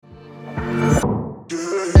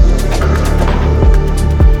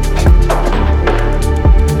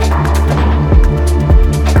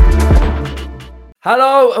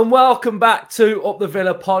Hello and welcome back to Up the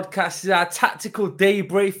Villa podcast. This is our tactical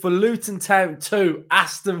debrief for Luton Town 2,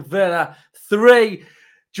 Aston Villa 3.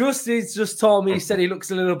 Justin's just told me, he said he looks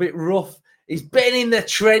a little bit rough. He's been in the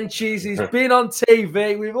trenches. He's been on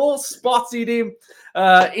TV. We've all spotted him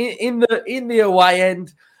in the away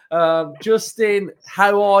end. Justin,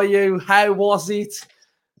 how are you? How was it?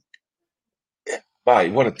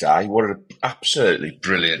 Mate, what a day. What an absolutely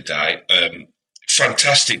brilliant day.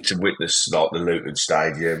 Fantastic to witness like the Luton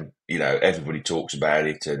Stadium. You know, everybody talks about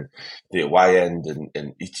it and the away end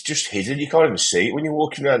and it's just hidden. You can't even see it when you're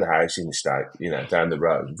walking around the house in the state, you know, down the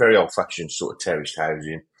road. Very old fashioned sort of terraced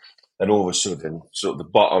housing. And all of a sudden, sort of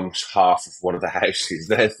the bottom half of one of the houses,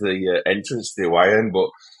 there's the entrance to the away end. But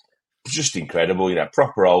it's just incredible, you know,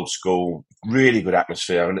 proper old school, really good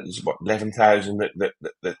atmosphere. I mean, there's what 11,000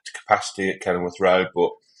 the capacity at Kenilworth Road,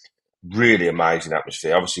 but really amazing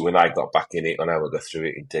atmosphere. Obviously, when I got back in it, I know we'll go through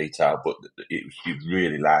it in detail, but it was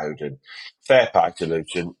really loud and fair play to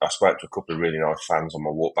Luton. I spoke to a couple of really nice fans on my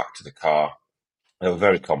walk back to the car. They were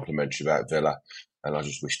very complimentary about Villa, and I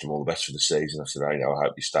just wished them all the best for the season. I said, I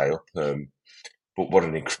hope you stay up. But what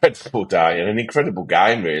an incredible day and an incredible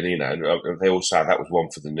game, really. You know, they all say that was one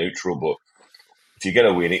for the neutral, but if you're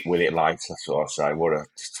going to win it late. That's what I say.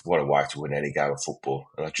 What a way to win any game of football.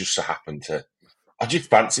 And I just so happened to. I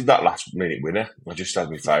just fancied that last minute winner. I just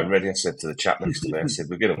had my phone ready. I said to the chap next to me, I said,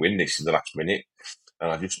 we're going to win this in the last minute.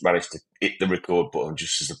 And I just managed to hit the record button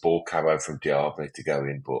just as the ball came over from Diaby to go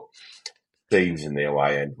in. But teams in the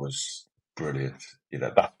away end was brilliant. You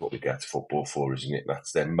know, that's what we go to football for, isn't it?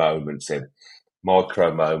 That's their moments, their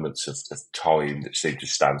micro moments of time that seem to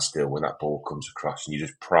stand still when that ball comes across and you're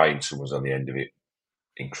just praying someone's on the end of it.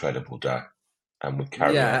 Incredible day. And we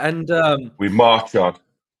carry on. And we march on.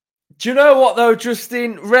 Do you know what, though,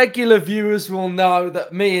 Justin? Regular viewers will know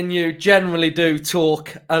that me and you generally do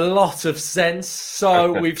talk a lot of sense.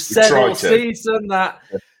 So we've said all season that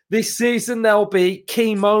this season there'll be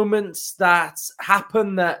key moments that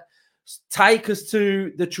happen that take us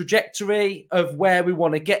to the trajectory of where we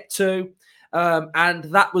want to get to. And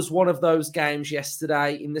that was one of those games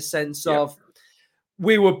yesterday in the sense of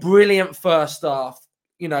we were brilliant first half,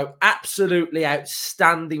 you know, absolutely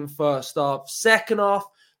outstanding first half. Second half,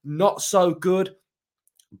 not so good,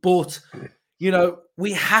 but, you know,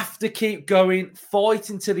 we have to keep going,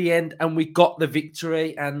 fighting to the end, and we got the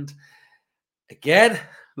victory. And again,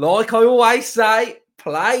 like I always say,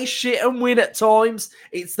 play shit and win at times.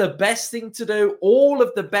 It's the best thing to do. All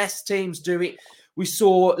of the best teams do it. We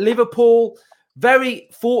saw Liverpool very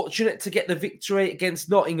fortunate to get the victory against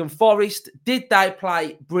Nottingham Forest. Did they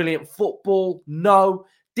play brilliant football? No.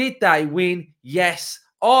 Did they win? Yes.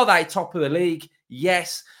 Are they top of the league?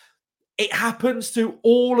 Yes. It happens to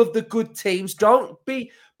all of the good teams. Don't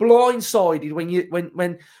be blindsided when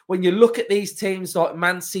you look at these teams like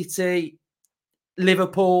Man City,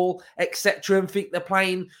 Liverpool, etc., and think they're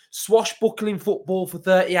playing swashbuckling football for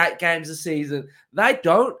 38 games a season. They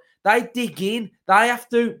don't. They dig in. They have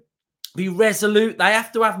to be resolute. They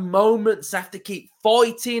have to have moments. They have to keep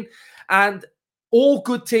fighting. And all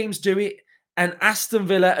good teams do it. And Aston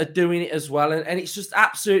Villa are doing it as well. And it's just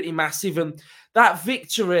absolutely massive. And that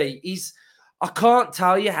victory is, I can't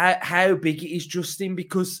tell you how big it is, Justin,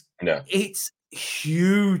 because it's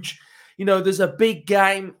huge. You know, there's a big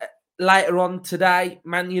game later on today,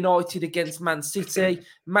 Man United against Man City.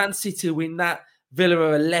 Man City win that. Villa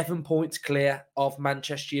are 11 points clear of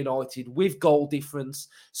Manchester United with goal difference.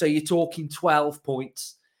 So you're talking 12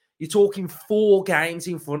 points. You're talking 4 games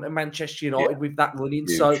in front of Manchester United with that running.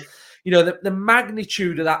 Huge. So, you know, the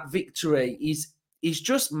magnitude of that victory is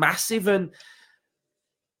just massive and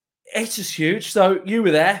it's just huge. So you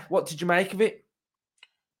were there. What did you make of it?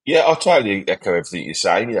 Yeah, I totally echo everything you're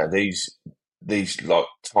saying. You know, these like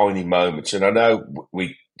tiny moments, and I know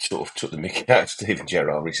we sort of took the mickey out of Steven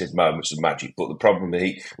Gerrard. He said moments of magic, but the problem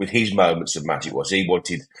with his moments of magic was he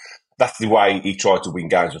wanted. That's the way he tried to win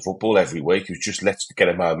games of football every week. It was just let's get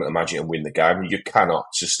a moment of magic and win the game. You cannot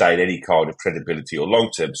sustain any kind of credibility or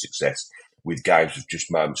long-term success with games of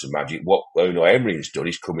just moments of magic. What Unai Emery has done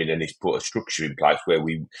is come in and he's put a structure in place where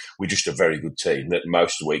we're just a very good team. That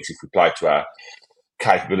most of the weeks, if we play to our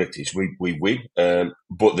capabilities, we win.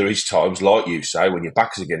 But there is times, like you say, when your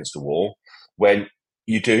back's against the wall, when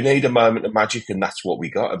you do need a moment of magic, and that's what we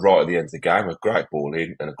got right at the end of the game. A great ball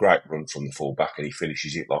in and a great run from the full-back, and he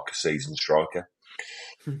finishes it like a seasoned striker.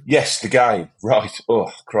 Yes, the game. Right.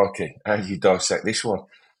 Oh, crikey. How do you dissect this one?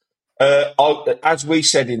 As we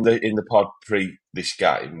said in the pod pre this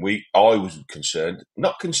game, I was concerned.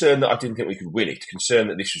 Not concerned that I didn't think we could win it. Concerned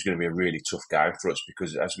that this was going to be a really tough game for us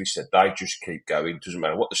because, as we said, they just keep going. Doesn't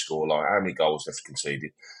matter what the score line, how many goals they've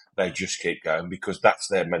conceded. they just keep going because that's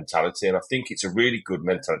their mentality. And I think it's a really good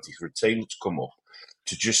mentality for a team that's come up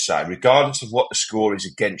to just say, regardless of what the score is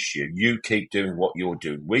against you, you keep doing what you're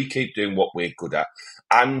doing. We keep doing what we're good at.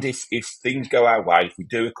 And if things go our way, if we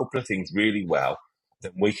do a couple of things really well,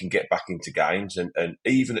 then we can get back into games. And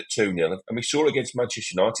even at 2-0, and we saw it against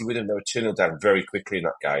Manchester United with them, they were 2-0 down very quickly in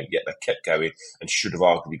that game, yet they kept going and should have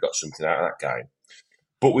arguably got something out of that game.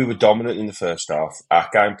 But we were dominant in the first half. Our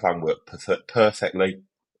game plan worked perfectly.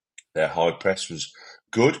 Their high press was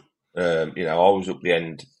good. I was up the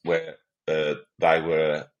end where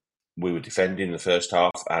we were defending in the first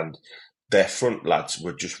half, and their front lads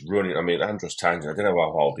were just running. I mean, Andros Townsend, I don't know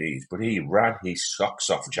how old he is, but he ran his socks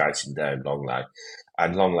off chasing down Longley,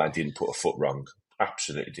 and Longley didn't put a foot wrong.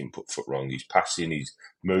 Absolutely didn't put a foot wrong. His passing, his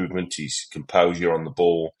movement, his composure on the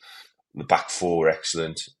ball, the back four,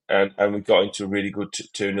 excellent. And we got into a really good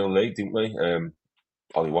 2-0 lead, didn't we?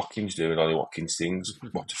 Ollie Watkins doing Ollie Watkins things.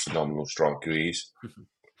 What a phenomenal striker he is.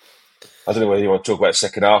 I don't know whether you want to talk about the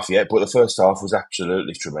second half yet, but the first half was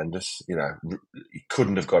absolutely tremendous. You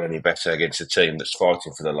couldn't have got any better against a team that's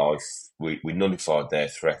fighting for their life. We nullified their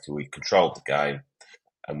threat. We controlled the game.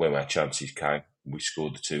 And when our chances came, we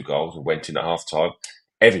scored the 2 goals and went in at half-time.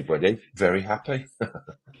 Everybody very happy.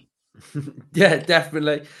 Yeah,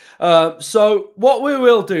 definitely. So what we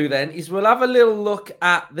will do then is we'll have a little look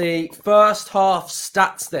at the first half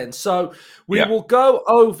stats then. So we will go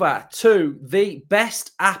over to the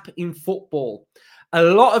best app in football. A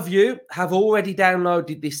lot of you have already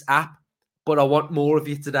downloaded this app, but I want more of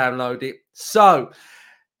you to download it. So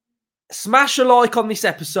smash a like on this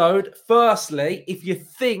episode. Firstly, if you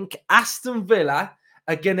think Aston Villa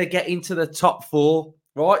are going to get into the top 4,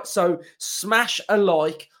 right? So smash a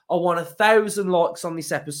like. I want 1,000 likes on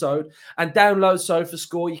this episode and download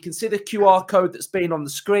SofaScore. You can see the QR code that's been on the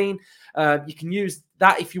screen. You can use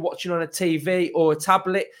that if you're watching on a TV or a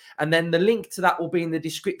tablet. And then the link to that will be in the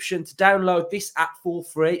description to download this app for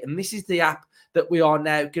free. And this is the app that we are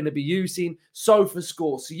now going to be using,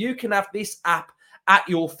 SofaScore. So you can have this app at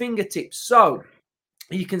your fingertips. So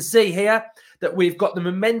you can see here that we've got the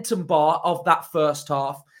momentum bar of that first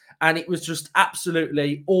half. And it was just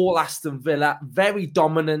absolutely all Aston Villa, very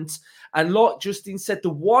dominant. And like Justin said,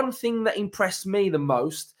 the one thing that impressed me the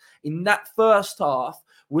most in that first half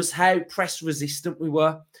was how press resistant we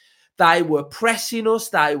were. They were pressing us.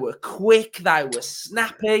 They were quick. They were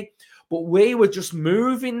snappy. But we were just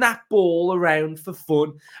moving that ball around for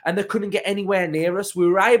fun, and they couldn't get anywhere near us. We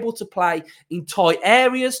were able to play in tight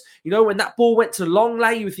areas. When that ball went to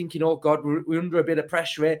Longley, you were thinking, oh, God, we're under a bit of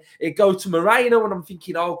pressure here. It go to Moreno, and I'm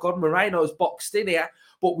thinking, oh, God, Moreno's boxed in here.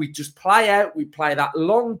 But we just play out. We play that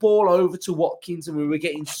long ball over to Watkins, and we were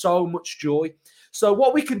getting so much joy. So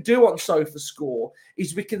what we can do on SofaScore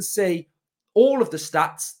is we can see all of the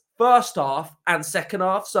stats, first half and second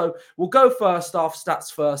half. So we'll go first half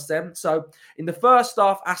stats first then. So in the first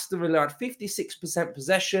half, Aston Villa had 56%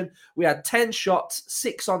 possession. We had 10 shots,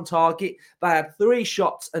 6 on target. They had 3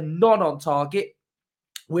 shots and none on target.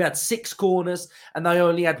 We had 6 corners and they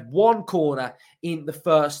only had 1 corner in the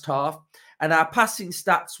first half. And our passing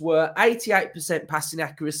stats were 88% passing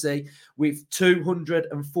accuracy with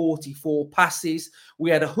 244 passes. We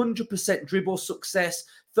had 100% dribble success,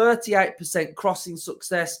 38% crossing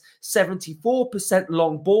success, 74%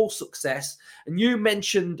 long ball success. And you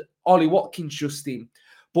mentioned Ollie Watkins, Justin,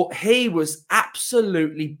 but he was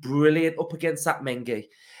absolutely brilliant up against that Mengi.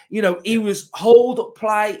 He was hold up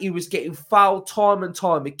play. He was getting fouled time and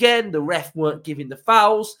time again. The ref weren't giving the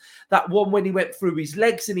fouls. That one when he went through his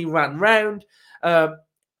legs and he ran round.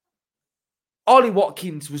 Ollie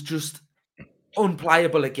Watkins was just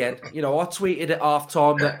unplayable again. I tweeted at half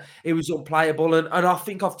time that he was unplayable. And I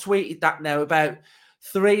think I've tweeted that now about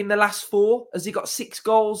 3 in the last 4. Has he got 6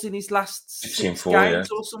 goals in his last 6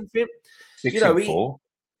 games or something? 6 and 4.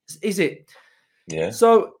 Is it? Yeah.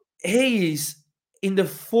 So he is in the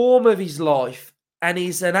form of his life, and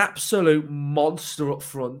he's an absolute monster up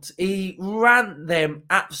front. He ran them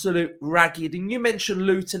absolute ragged. And you mentioned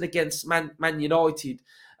Luton against Man United.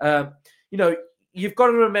 You've got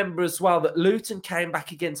to remember as well that Luton came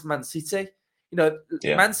back against Man City.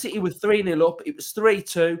 Man City were 3-0 up. It was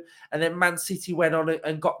 3-2. And then Man City went on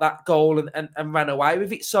and got that goal and ran away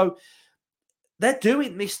with it. So they're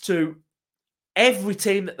doing this to every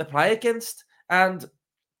team that they play against. And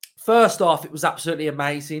first half, it was absolutely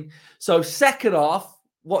amazing. So second half,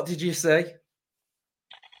 what did you see?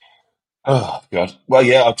 Oh, God. Well,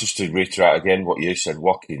 yeah, I'll just to reiterate again what you said.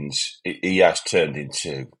 Watkins, he has turned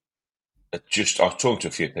into I was talking to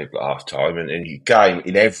a few people at half time, and he came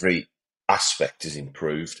in every aspect has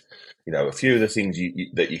improved. You know, a few of the things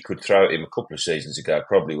that you could throw at him a couple of seasons ago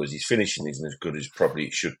probably was his finishing isn't as good as probably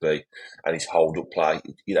it should be, and his hold-up play.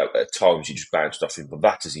 You know, at times he just bounced off him, but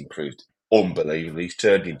that has improved unbelievably. He's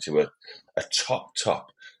turned into a top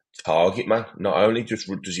target man. Not only just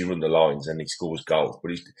does he run the lines and he scores goals,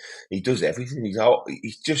 but he does everything.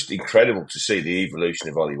 He's just incredible to see the evolution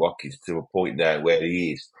of Ollie Watkins to a point now where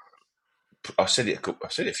he is. I said it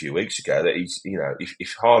a few weeks ago that he's, you know,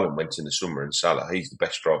 if Haaland went in the summer and Salah, he's the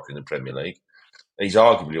best striker in the Premier League. And he's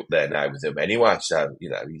arguably up there now with them anyway. So, you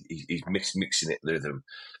know, he's mixing it with them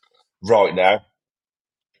right now.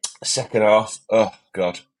 Second half, oh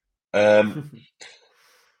God.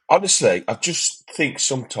 Honestly, I just think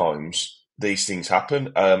sometimes these things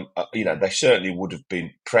happen. You know, they certainly would have been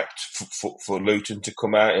prepped for Luton to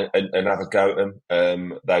come out and have a go at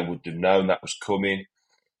them. They would have known that was coming.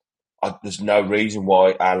 There's no reason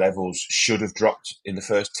why our levels should have dropped in the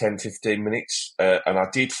first 10, 15 minutes. And I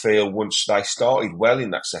did feel once they started well in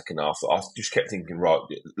that second half, I just kept thinking, right,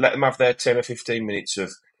 let them have their 10 or 15 minutes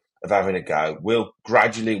of having a go. We'll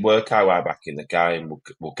gradually work our way back in the game.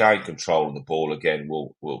 We'll gain control of the ball again.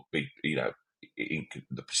 We'll be, you know,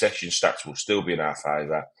 the possession stats will still be in our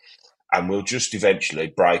favour. And we'll just eventually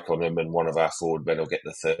break on them and one of our forward men will get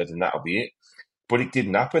the third and that'll be it. But it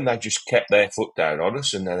didn't happen. They just kept their foot down on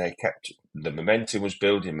us, and then the momentum was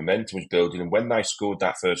building. And when they scored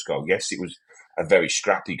that first goal, yes, it was a very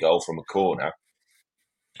scrappy goal from a corner.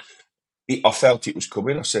 I felt it was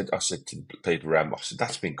coming. I said to the people around, I said,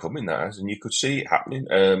 that's been coming, that has, and you could see it happening.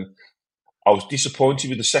 I was disappointed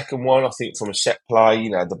with the second one. I think from a set play, you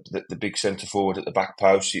know, the big centre forward at the back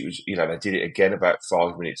post, it was, you know, they did it again about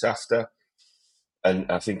 5 minutes after.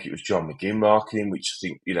 And I think it was John McGinn marking, which I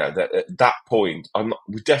think, you know, that at that point,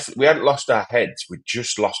 we hadn't lost our heads. We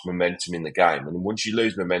just lost momentum in the game. And once you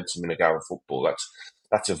lose momentum in a game of football,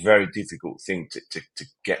 that's a very difficult thing to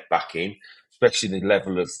get back in, especially the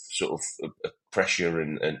level of sort of pressure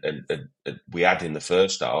and we had in the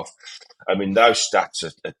first half. I mean, those stats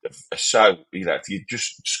are so, you know, if you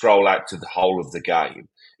just scroll out to the whole of the game,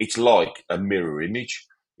 it's like a mirror image.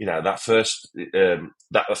 You know, that first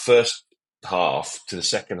half to the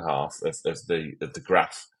second half of the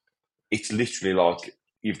graph, it's literally like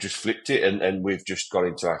you've just flipped it and we've just got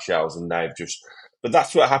into our shells and they've just. But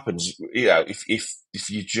that's what happens, you know.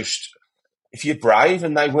 If you're brave,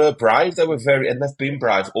 and they were brave, and they've been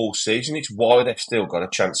brave all season. It's why they've still got a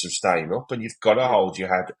chance of staying up, and you've got to hold your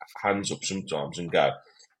hands up sometimes and go,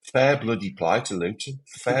 fair bloody play to Luton,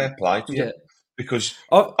 fair play to them. Because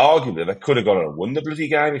arguably they could have gone on and won the bloody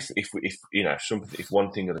game if you know if one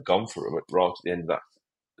thing had gone for them right at the end of that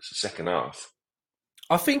second half.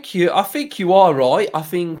 I think you are right. I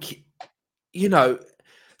think, you know,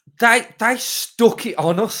 they stuck it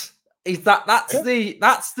on us.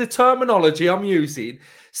 That's the terminology I'm using.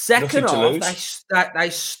 Second half, they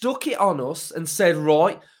stuck it on us and said,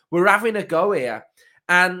 right, we're having a go here.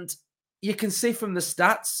 And you can see from the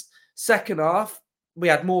stats, second half, we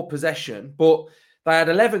had more possession, but they had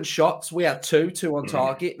 11 shots. We had two on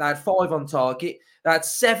target. They had 5 on target. They had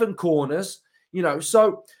 7 corners, you know.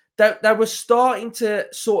 So they were starting to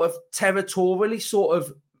sort of territorially sort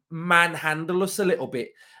of manhandle us a little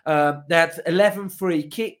bit. They had 11 free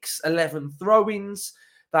kicks, 11 throw-ins.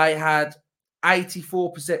 They had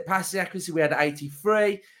 84% passing accuracy. We had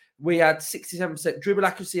 83. We had 67% dribble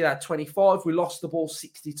accuracy. They had 25. We lost the ball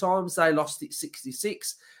 60 times. They lost it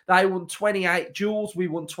 66. They won 28 duels. We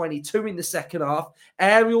won 22 in the second half.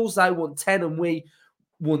 Aerials, they won 10 and we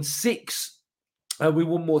won 6. We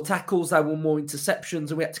won more tackles. They won more interceptions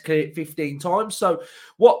and we had to clear it 15 times. So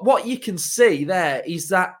what you can see there is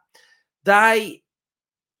that they,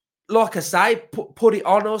 like I say, put it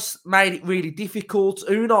on us, made it really difficult.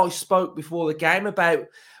 Unai spoke before the game about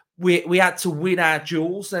we had to win our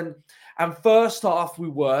duels, and first half we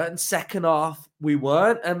were, and second half we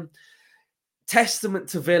weren't. And testament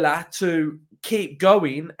to Villa to keep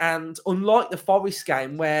going. And unlike the Forest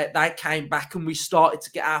game where they came back and we started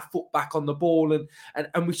to get our foot back on the ball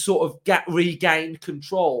and we sort of regained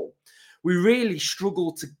control, we really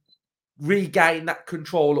struggled to regain that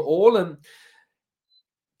control at all. And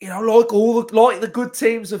you know, like the good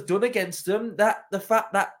teams have done against them, that the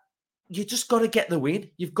fact that you just got to get the win,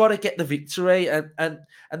 you've got to get the victory, and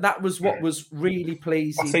that was what was really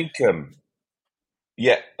pleasing. I think,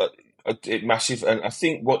 massive, and I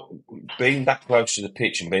think being that close to the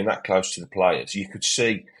pitch and being that close to the players, you could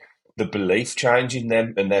see the belief change in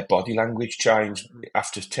them and their body language change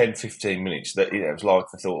after 10, 15 minutes. That, you know, it was like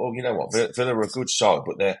I thought, oh, you know what, Villa are a good side,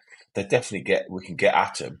 but they definitely we can get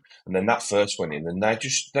at them. And then that first went in, and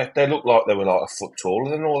they looked like they were like a foot taller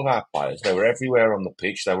than all of our players. They were everywhere on the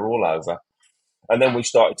pitch. They were all over. And then we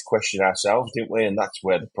started to question ourselves, didn't we? And that's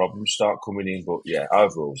where the problems start coming in. But yeah,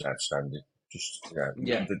 overall it was outstanding. Just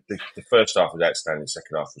the first half was outstanding. The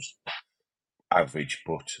second half was average,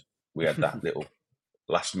 but we had that little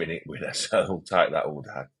last minute winner, so we'll take that all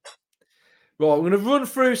day. Right, we're going to run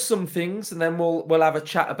through some things and then we'll have a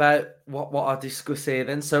chat about what I discuss here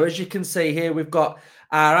then. So as you can see here, we've got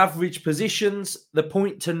our average positions. The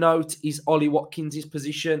point to note is Ollie Watkins'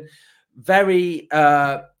 position. Very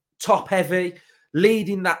top heavy,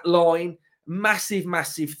 leading that line. Massive,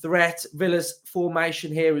 massive threat. Villa's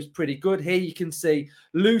formation here is pretty good. Here you can see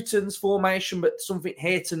Luton's formation, but something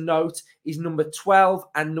here to note is number 12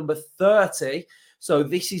 and number 30. So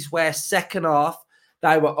this is where second half,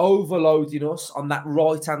 they were overloading us on that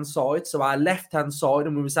right-hand side, so our left-hand side,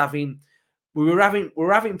 and we were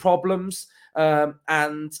having problems.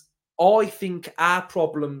 And I think our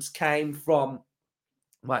problems came from.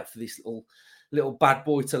 Wait for this little bad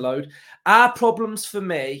boy to load. Our problems for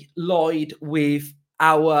me lied with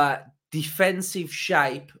our defensive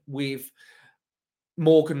shape with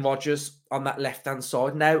Morgan Rogers on that left-hand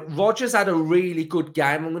side. Now, Rogers had a really good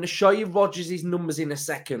game. I'm going to show you Rogers' numbers in a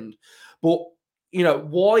second, but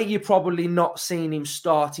why you're probably not seeing him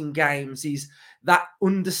starting games is that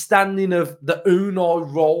understanding of the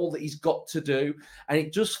Unai role that he's got to do. And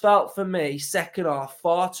it just felt for me, second half,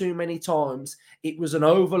 far too many times, it was an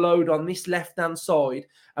overload on this left-hand side,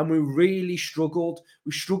 and we really struggled.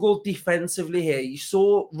 We struggled defensively here. You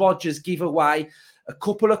saw Rogers give away a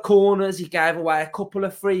couple of corners. He gave away a couple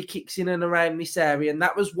of free kicks in and around this area. And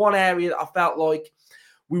that was one area that I felt like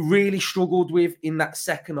we really struggled with in that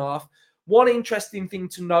second half. One interesting thing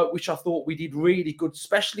to note, which I thought we did really good,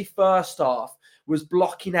 especially first half, was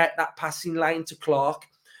blocking out that passing lane to Clark.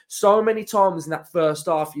 So many times in that first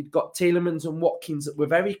half, you'd got Tielemans and Watkins that were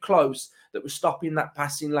very close that were stopping that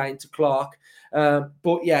passing lane to Clark.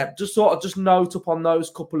 But yeah, just sort of just note up on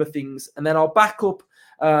those couple of things. And then I'll back up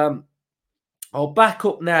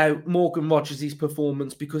now Morgan Rogers'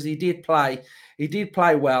 performance because he did play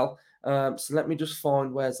well. So let me just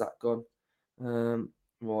find, where's that gone?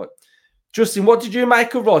 Right. Justin, what did you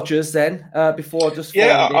make of Rogers then? Before I just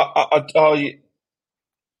find it.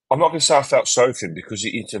 I'm not going to say I felt sorry for him because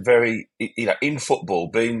it's a very, in football,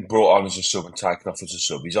 being brought on as a sub and taken off as a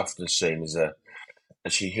sub is often seen as a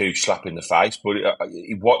huge slap in the face. But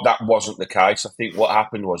that wasn't the case. I think what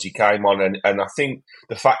happened was he came on, and I think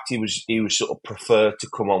the fact he was sort of preferred to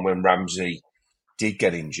come on when Ramsey did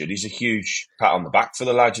get injured is a huge pat on the back for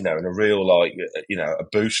the lad, and a real a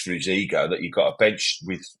boost for his ego that you got a bench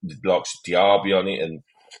with the likes of Diaby on it, and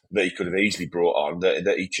that he could have easily brought on.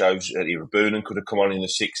 That he chose Boonen could have come on in the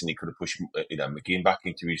 6, and he could have pushed McGinn back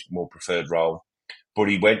into his more preferred role, but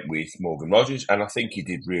he went with Morgan Rogers, and I think he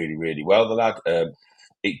did really, really well. The lad.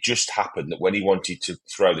 It just happened that when he wanted to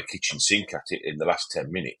throw the kitchen sink at it in the last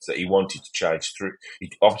 10 minutes, that he wanted to change through.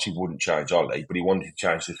 He obviously wouldn't change Ollie, but he wanted to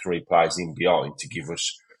change the 3 players in behind to give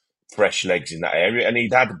us fresh legs in that area. And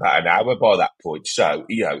he'd had about an hour by that point. So,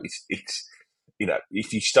 it's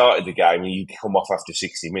if you started the game and you come off after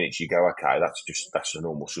 60 minutes, you go, okay, that's a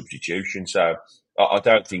normal substitution. So I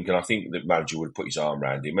don't think, and I think the manager would have put his arm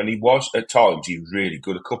around him. And he was, at times, he was really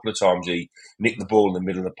good. A couple of times he nicked the ball in the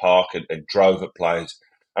middle of the park and drove at players.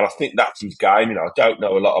 And I think that's his game. I don't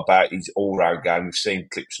know a lot about his all-round game. We've seen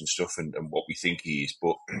clips and stuff and what we think he is,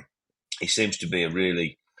 but he seems to be a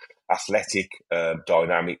really athletic,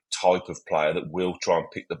 dynamic type of player that will try and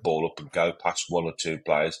pick the ball up and go past 1 or 2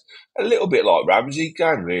 players. A little bit like Ramsey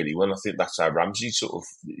can, really, when I think that's how Ramsey sort of,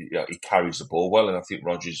 he carries the ball well, and I think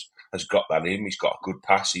Rogers has got that in him. He's got a good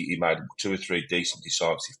pass. He made 2 or 3 decent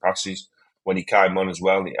decisive passes when he came on as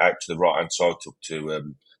well, and out to the right-hand side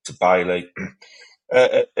to Bailey.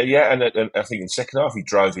 And I think in the second half he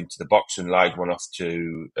drove into the box and laid one off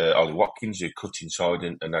to Ollie Watkins, who cut inside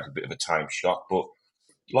and had a bit of a time shot. But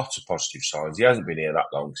lots of positive signs. He hasn't been here that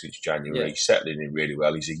long, since January. Yeah. He's settling in really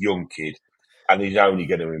well. He's a young kid, and he's only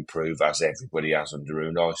going to improve as everybody has under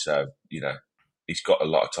Unai. So, he's got a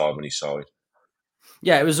lot of time on his side.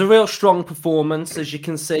 Yeah, it was a real strong performance, as you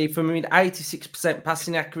can see, from 86%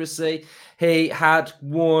 passing accuracy. He had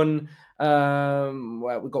won.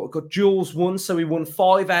 We got duels won, so he won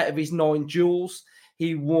 5 out of his 9 duels.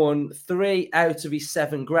 He won 3 out of his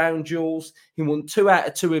 7 ground duels. He won 2 out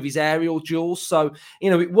of 2 of his aerial duels. So,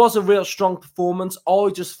 it was a real strong performance. I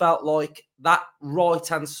just felt like that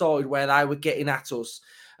right-hand side where they were getting at us,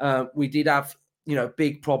 we did have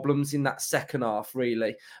big problems in that second half,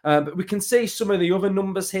 really. But we can see some of the other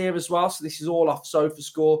numbers here as well. So this is all off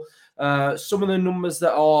SofaScore. Some of the numbers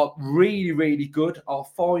that are really, really good. I'll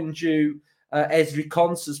find you Ezri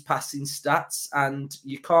Konsa's passing stats, and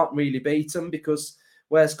you can't really beat them because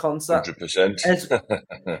where's Konsa?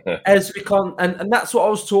 100%. Ezri and that's what I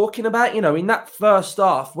was talking about, in that first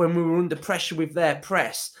half when we were under pressure with their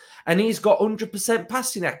press, and he's got 100%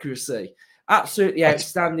 passing accuracy. Absolutely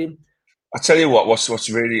outstanding. I tell you what's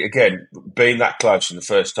really, again, being that close in the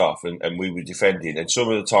first half and we were defending, and some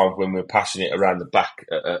of the times when we were passing it around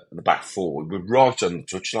the back four, we were right on the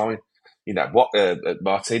touchline.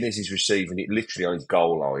 Martinez is receiving it literally on his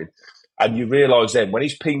goal line. And you realise then, when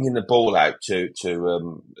he's pinging the ball out to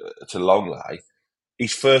Longley,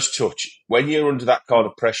 his first touch, when you're under that kind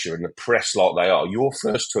of pressure and the press like they are, your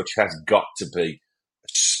first touch has got to be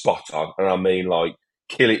spot on. And I mean, like,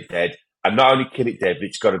 kill it dead. And not only kill it dead, but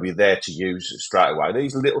it's got to be there to use straight away.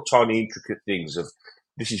 These little tiny intricate things of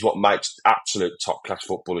this is what makes absolute top class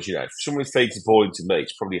footballers. If somebody feeds the ball into me,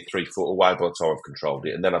 it's probably a 3 foot away by the time I've controlled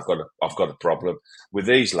it, and then I've got a problem. With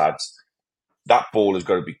these lads, that ball has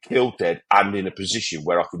got to be killed dead and in a position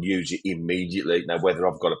where I can use it immediately. Now, whether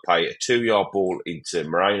I've got to play a 2-yard ball into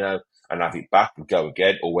Moreno and have it back and go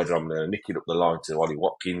again, or whether I'm going to nick it up the line to Ollie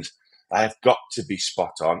Watkins, they have got to be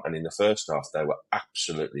spot on. And in the first half, they were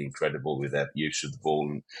absolutely incredible with their use of the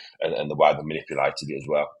ball and the way they manipulated it as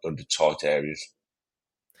well under tight areas.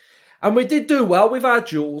 And we did do well with our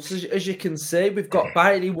duels, as you can see. We've got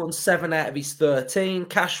Bailey won 7 out of his 13.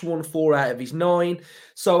 Cash won 4 out of his 9.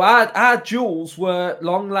 So our duels were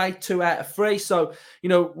Longley 2 out of 3. So,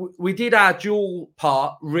 we did our duel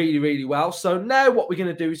part really, really well. So now what we're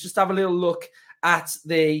going to do is just have a little look at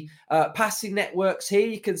the passing networks here.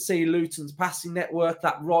 You can see Luton's passing network.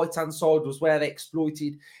 That right-hand side was where they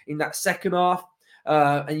exploited in that second half.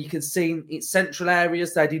 And you can see in its central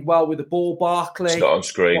areas, they did well with the ball. Barkley. It's not on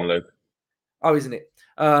screen, Luke. Oh, isn't it?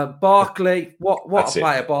 Barkley, what a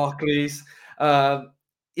player Barkley's.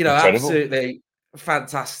 Absolutely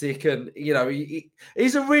fantastic. And,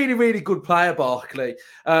 he's a really, really good player, Barkley.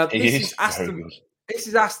 This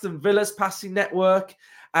is Aston Villa's passing network.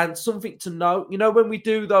 And something to note, when we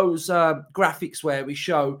do those graphics where we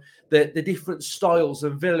show the different styles,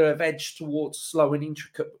 and Villa have edged towards slow and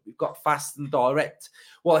intricate, but we've got fast and direct.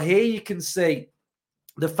 Well, here you can see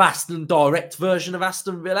the fast and direct version of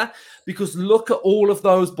Aston Villa, because look at all of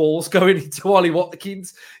those balls going into Ollie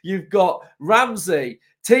Watkins. You've got Ramsey,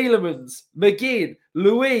 Tielemans, McGinn,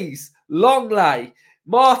 Luiz, Longley,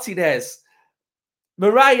 Martinez,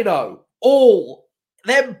 Moreno, all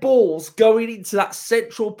them balls going into that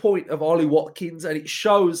central point of Ollie Watkins, and it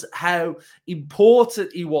shows how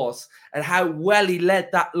important he was and how well he led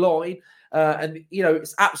that line.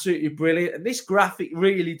 It's absolutely brilliant. And this graphic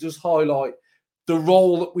really does highlight the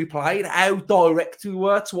role that we played, how direct we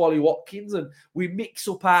were to Ollie Watkins, and we mix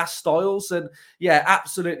up our styles. And yeah,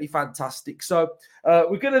 absolutely fantastic. So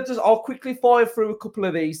we're going to I'll quickly fire through a couple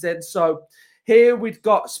of these then. So here we've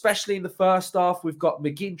got, especially in the first half, we've got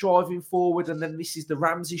McGinn driving forward, and then this is the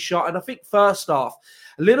Ramsey shot. And I think first half,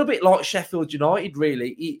 a little bit like Sheffield United,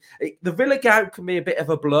 really. The Villa game can be a bit of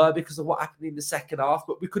a blur because of what happened in the second half,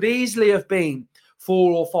 but we could easily have been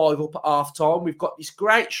 4 or 5 up at half time. We've got this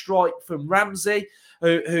great strike from Ramsey,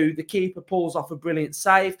 who the keeper pulls off a brilliant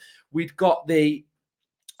save. We've got the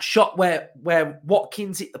shot where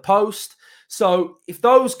Watkins hit the post. So if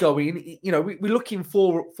those go in, we're looking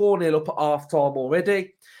 4-0 up at half time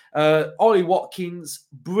already. Ollie Watkins,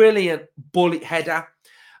 brilliant bullet header.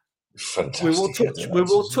 Fantastic. We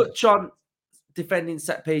will touch on defending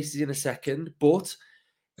set pieces in a second, but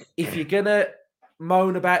if you're gonna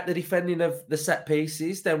moan about the defending of the set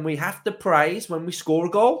pieces, then we have to praise when we score a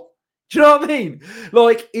goal. Do you know what I mean?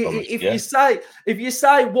 Like if you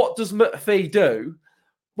say what does McPhee do?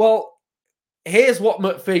 Well, here's what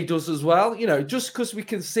McPhee does as well. Just because we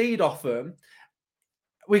concede off them,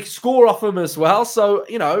 we score off them as well. So,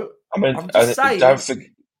 I'm just saying.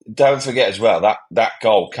 Don't forget as well, that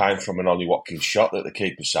goal came from an Ollie Watkins shot that the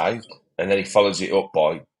keeper saved. And then he follows it up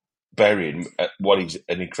by burying what is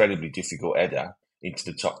an incredibly difficult header into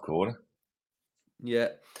the top corner. Yeah.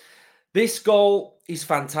 This goal is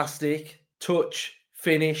fantastic. Touch,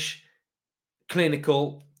 finish,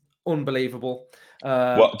 clinical, unbelievable.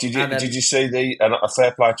 Did you see a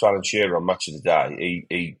fair play to Alan Shearer on Match of the Day?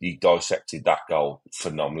 He dissected that goal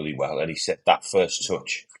phenomenally well, and he said that first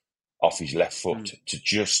touch off his left foot to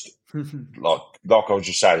just like I was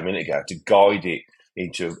just saying a minute ago, to guide it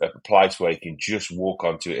into a place where he can just walk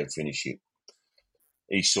onto it and finish it.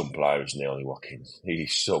 He's some player, isn't he, Ollie Watkins?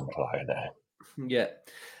 He's some player now. Yeah,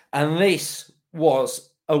 and this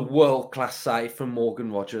was a world-class save from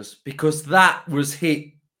Morgan Rogers, because that was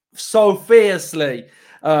hit so fiercely.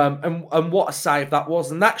 And what a save that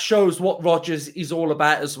was. And that shows what Rogers is all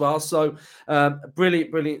about as well. So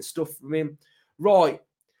brilliant stuff from him. Right.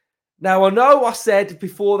 Now, I know I said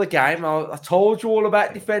before the game, I told you all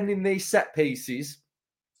about defending these set pieces.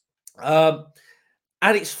 And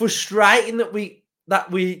it's frustrating that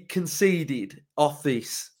we conceded off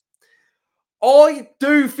this. I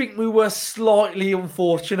do think we were slightly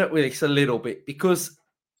unfortunate with this a little bit, because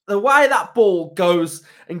the way that ball goes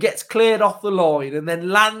and gets cleared off the line and then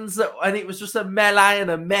lands, and it was just a melee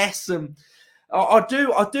and a mess. And I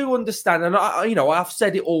do understand, and I've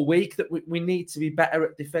said it all week that we need to be better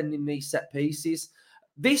at defending these set pieces.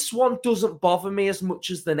 This one doesn't bother me as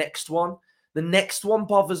much as the next one. The next one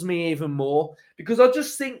bothers me even more, because I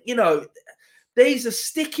just think, these are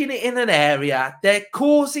sticking it in an area. They're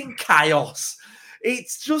causing chaos.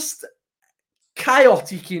 It's just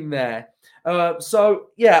chaotic in there. So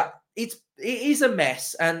yeah, it is a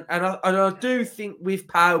mess, and I do think with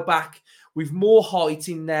Pau back, with more height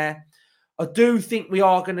in there, I do think we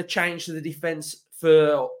are going to change the defence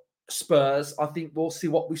for Spurs. I think we'll see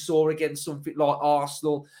what we saw against something like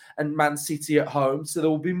Arsenal and Man City at home. So there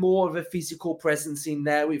will be more of a physical presence in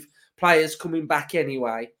there with players coming back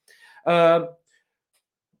anyway.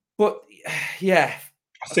 But yeah,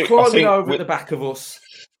 climbing over the back of us.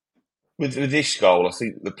 With this goal, I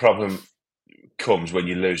think the problem comes when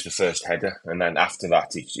you lose the first header, and then after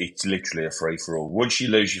that, it's literally a free-for-all. Once you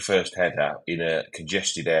lose your first header in a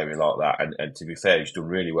congested area like that, and to be fair, he's done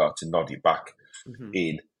really well to nod it back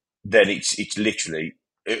in, then it's literally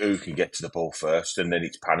who can get to the ball first, and then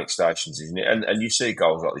it's panic stations, isn't it? And you see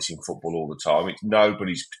goals like this in football all the time. It's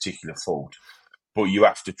nobody's particular fault. But you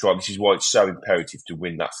have to try. This is why it's so imperative to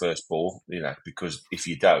win that first ball, because if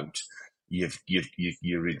you don't,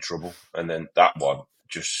 you're in trouble. And then that one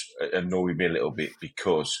just annoyed me a little bit,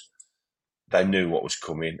 because they knew what was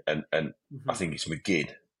coming, and I think it's McGinn.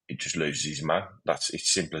 It just loses his man.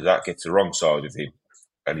 It's simple as that. Gets the wrong side of him,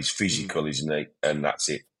 and he's physical, isn't he? And that's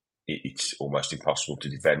it. It's almost impossible to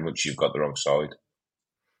defend once you've got the wrong side.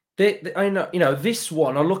 I know, this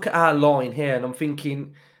one. I look at our line here, and I'm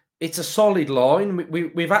thinking, it's a solid line.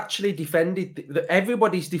 We've actually defended.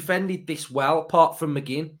 Everybody's defended this well, apart from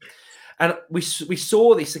McGinn. And we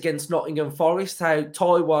saw this against Nottingham Forest, how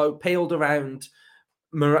Taiwo peeled around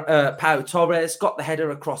Pau Torres, got the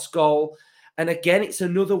header across goal. And again, it's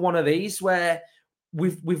another one of these where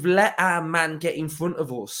we've let our man get in front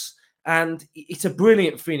of us. And it's a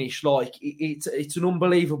brilliant finish. Like, it's an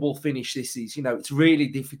unbelievable finish, this is. It's really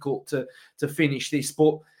difficult to finish this,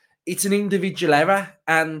 but it's an individual error.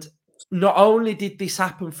 And not only did this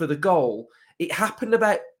happen for the goal, it happened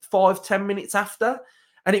about 5-10 minutes after.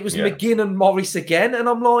 And it was McGinn and Morris again. And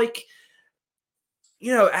I'm like,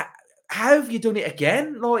 how have you done it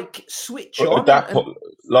again? Like, switch on. At that point,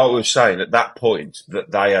 like we were saying, at that point,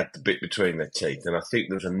 that they had the bit between their teeth. And I think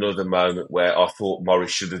there was another moment where I thought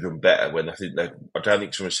Morris should have done better, when I don't think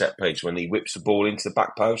it's from a set piece, when he whips the ball into the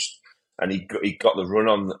back post, and he got the run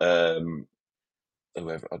on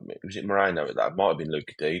whoever, was it Moreno? That might have been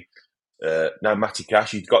Luca D. No, Matty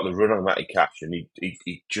Cash. He'd got the run on Matty Cash, and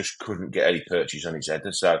he just couldn't get any purchase on his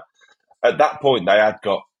header. So at that point, they had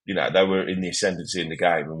got, they were in the ascendancy in the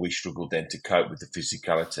game, and we struggled then to cope with the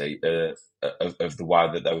physicality of the way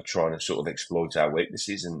that they were trying to sort of exploit our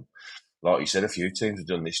weaknesses. And like you said, a few teams have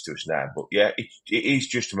done this to us now. But yeah, it is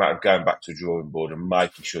just a matter of going back to the drawing board and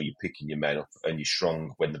making sure you're picking your men up and you're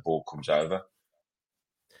strong when the ball comes over.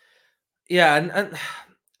 Yeah,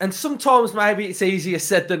 and sometimes maybe it's easier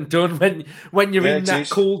said than done when you're in that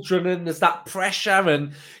cauldron and there's that pressure.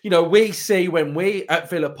 And, we see when we at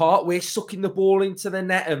Villa Park, we're sucking the ball into the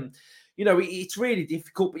net, and, it's really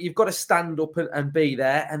difficult, but you've got to stand up and be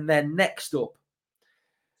there. And then next up,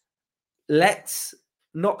 let's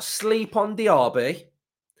not sleep on Diaby,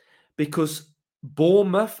 because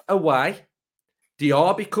Bournemouth away,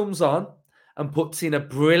 Diaby comes on and puts in a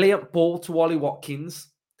brilliant ball to Ollie Watkins.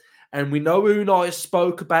 And we know Unai has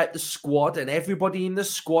spoke about the squad, and everybody in the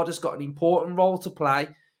squad has got an important role to play.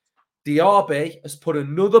 Diaby has put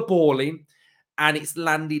another ball in, and it's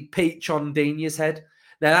landed peach on Dini's head.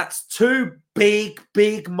 Now, that's two big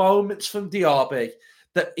moments from Diaby,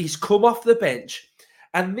 that he's come off the bench.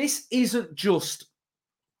 And this isn't just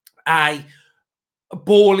a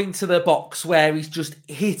ball into the box where he's just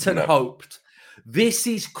hit and hoped. This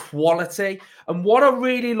is quality. And what I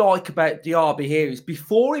really like about Diaby here is,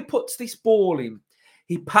 before he puts this ball in,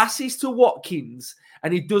 he passes to Watkins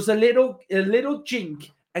and he does a little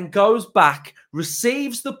jink and goes back,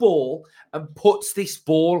 receives the ball and puts this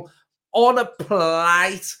ball on a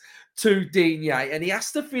plate to Digne, and he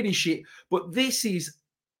has to finish it. But this is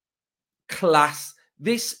class.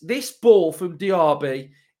 This ball from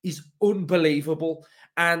Diaby is unbelievable,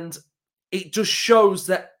 and it just shows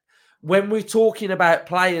that when we're talking about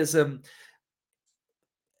players,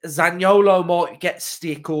 Zaniolo might get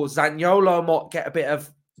stick or Zaniolo might get a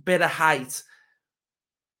bit of hate.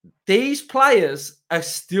 These players are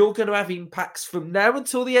still going to have impacts from now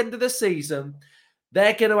until the end of the season.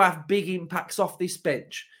 They're going to have big impacts off this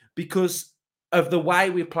bench because of the way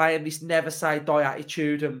we're playing, this never say die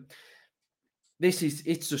attitude. And it's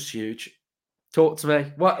just huge. Talk to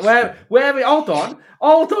me. Where hold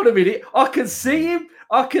on a minute. I can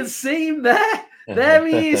see him there. There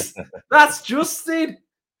he is. That's Justin.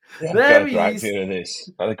 Yeah, there he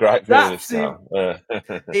is. Got a great view of this now.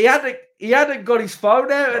 He hadn't got his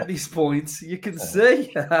phone out at this point. You can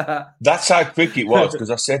see. That's how quick it was,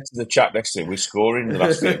 because I said to the chap next to him, we're scoring in the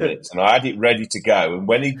last few minutes, and I had it ready to go. And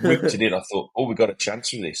when he whipped it in, I thought, we got a chance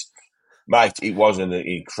for this. Mate, it was an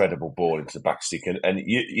incredible ball into the back stick. And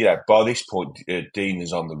you know, by this point, Dean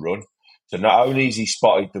is on the run. So not only has he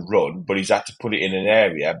spotted the run, but he's had to put it in an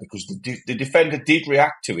area because the defender did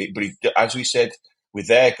react to it. But as we said, with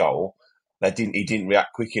their goal, he didn't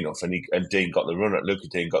react quick enough, and Dean got the run at Luca.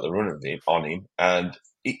 Dean got the run on him, and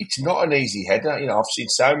it's not an easy header. You know, I've seen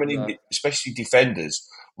so many, especially defenders,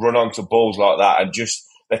 run onto balls like that, and just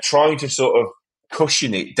they're trying to sort of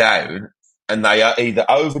cushion it down, and they either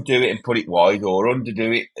overdo it and put it wide, or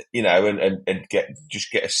underdo it, you know, and get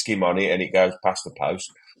a skim on it, and it goes past the post.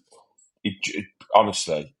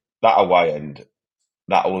 Honestly, that away end,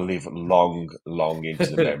 that will live long, long into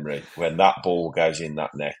the memory. When that ball goes in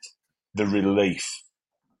that net, the relief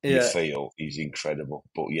you feel is incredible.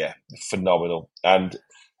 But yeah, phenomenal, and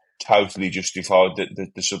totally justified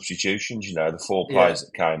the substitutions. You know, the 4 players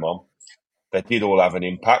that came on, they did all have an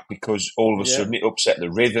impact, because all of a sudden it upset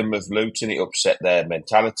the rhythm of Luton. It upset their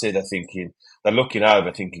mentality. They're looking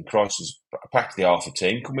over, thinking, Christ, there's practically half a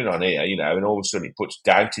team coming on here, you know, and all of a sudden it puts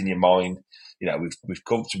doubt in your mind. You know, we've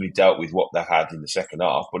comfortably dealt with what they had in the second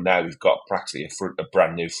half, but now we've got practically a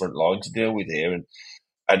brand new front line to deal with here.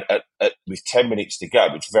 And with 10 minutes to go,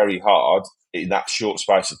 it's very hard in that short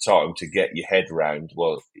space of time to get your head around.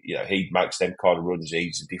 Well, you know, he makes them kind of runs.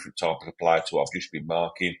 He's a different type of player to what I've just been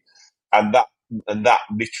marking. And that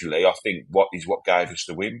literally, I think, what gave us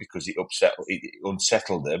the win, because it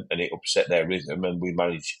unsettled them and it upset their rhythm, and we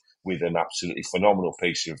managed with an absolutely phenomenal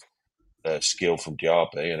piece of skill from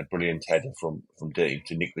Diaby and a brilliant header from Dean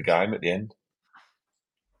to nick the game at the end.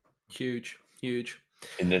 Huge.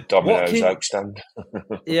 In the Domino's Oak stand.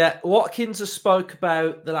 Watkins has spoke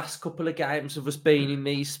about the last couple of games of us being in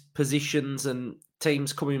these positions and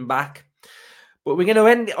teams coming back. But we're going to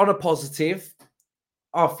end it on a positive.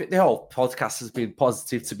 I think the whole podcast has been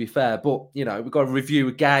positive, to be fair. But, you know, we've got to review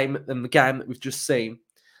a game and the game that we've just seen.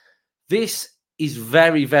 This is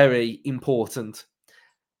very, very important.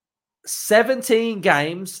 17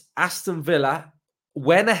 games, Aston Villa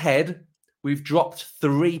went ahead. We've dropped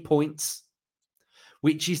 3 points,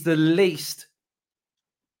 which is the least,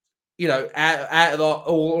 you know, out of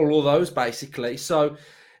all of those, basically. So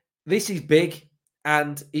this is big,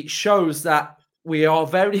 and it shows that we are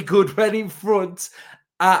very good when in front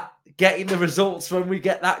at getting the results when we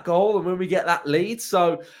get that goal and when we get that lead.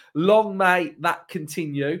 So long may that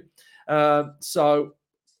continue. So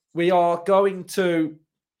we are going to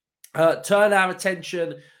turn our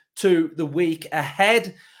attention to the week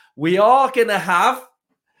ahead. We are going to have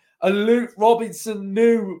a Luke Robinson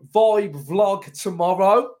new vibe vlog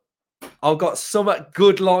tomorrow. I've got something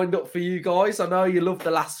good lined up for you guys. I know you loved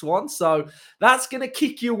the last one, so that's going to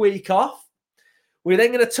kick your week off. We're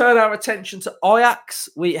then going to turn our attention to Ajax.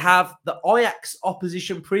 We have the Ajax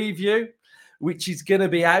opposition preview, which is going to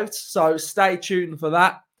be out, so stay tuned for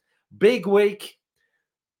that. Big week.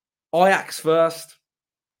 Ajax first.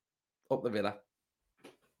 Up the Villa.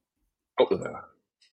 Up the Villa.